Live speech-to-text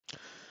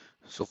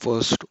So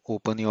first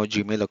open your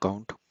Gmail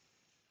account,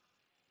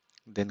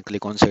 then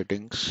click on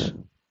settings,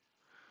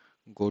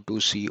 go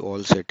to see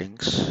all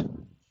settings,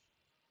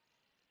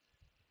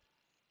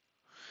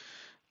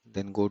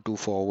 then go to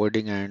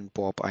forwarding and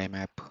pop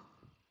IMAP.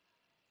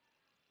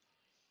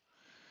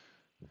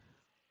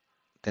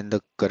 Then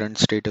the current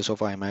status of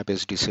IMAP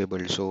is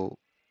disabled, so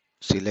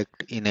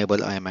select enable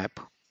IMAP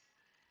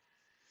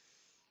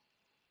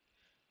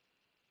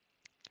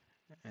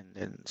and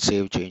then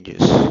save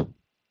changes.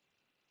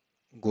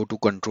 Go to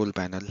control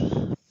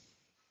panel,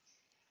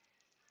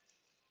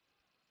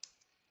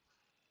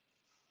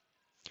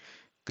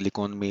 click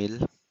on mail,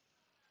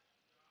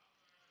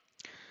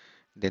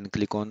 then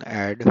click on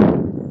add,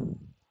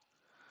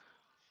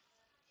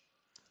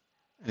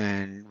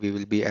 and we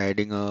will be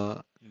adding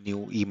a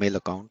new email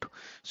account.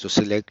 So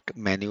select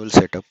manual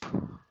setup,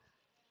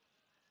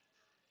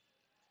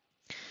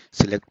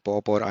 select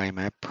pop or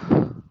IMAP,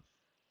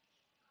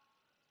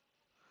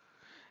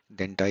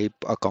 then type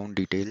account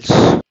details,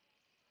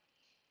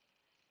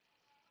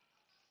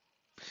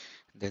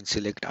 then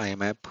select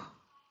IMAP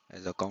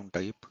as account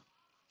type.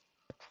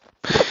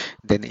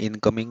 Then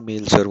incoming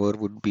mail server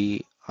would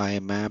be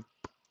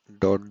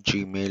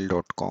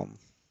imap.gmail.com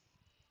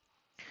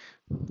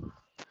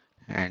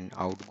and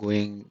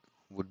outgoing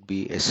would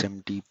be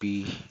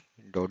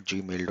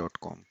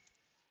smtp.gmail.com.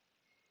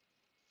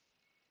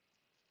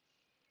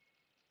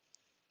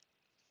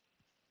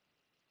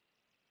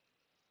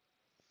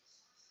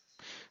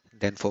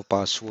 Then for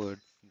password,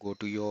 go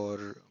to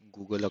your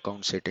Google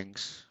account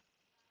settings.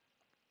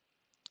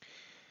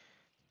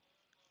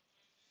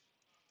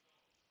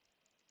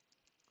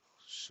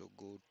 So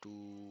go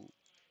to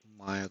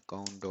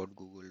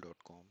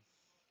myaccount.google.com.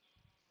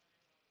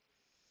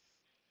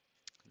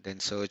 Then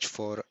search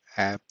for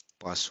app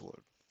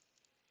password,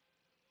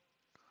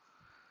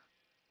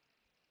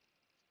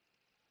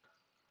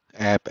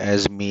 app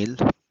as mail,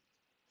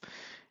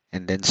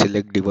 and then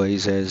select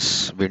device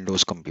as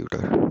Windows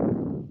computer.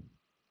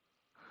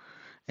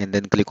 And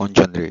then click on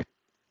generate.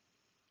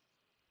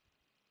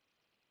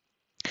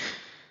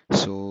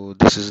 So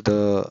this is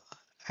the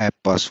app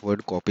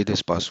password. Copy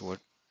this password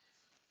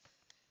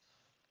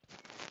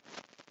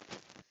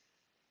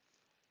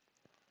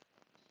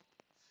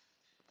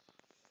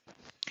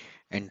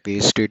and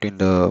paste it in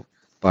the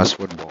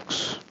password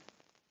box.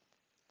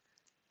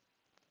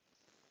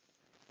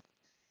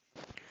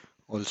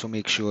 Also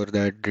make sure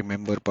that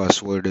remember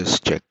password is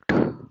checked.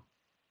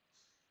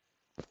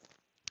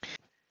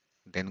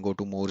 Then go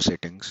to more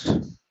settings.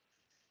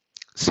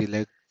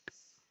 Select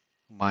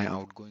my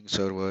outgoing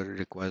server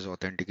requires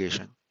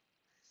authentication.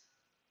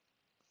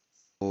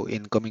 So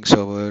incoming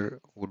server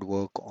would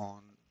work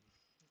on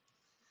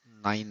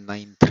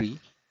 993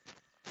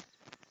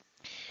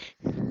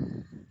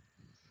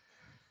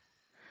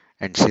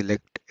 and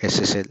select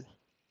SSL,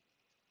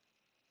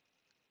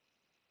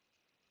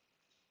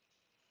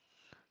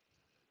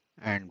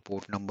 and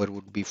port number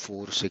would be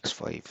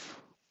 465.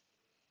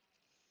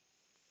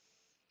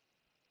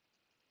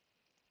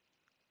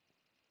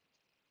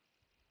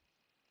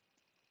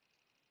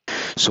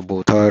 So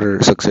both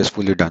are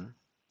successfully done.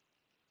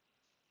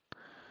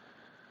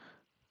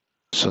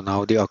 So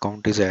now the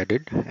account is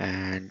added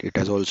and it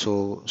has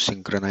also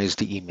synchronized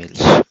the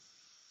emails.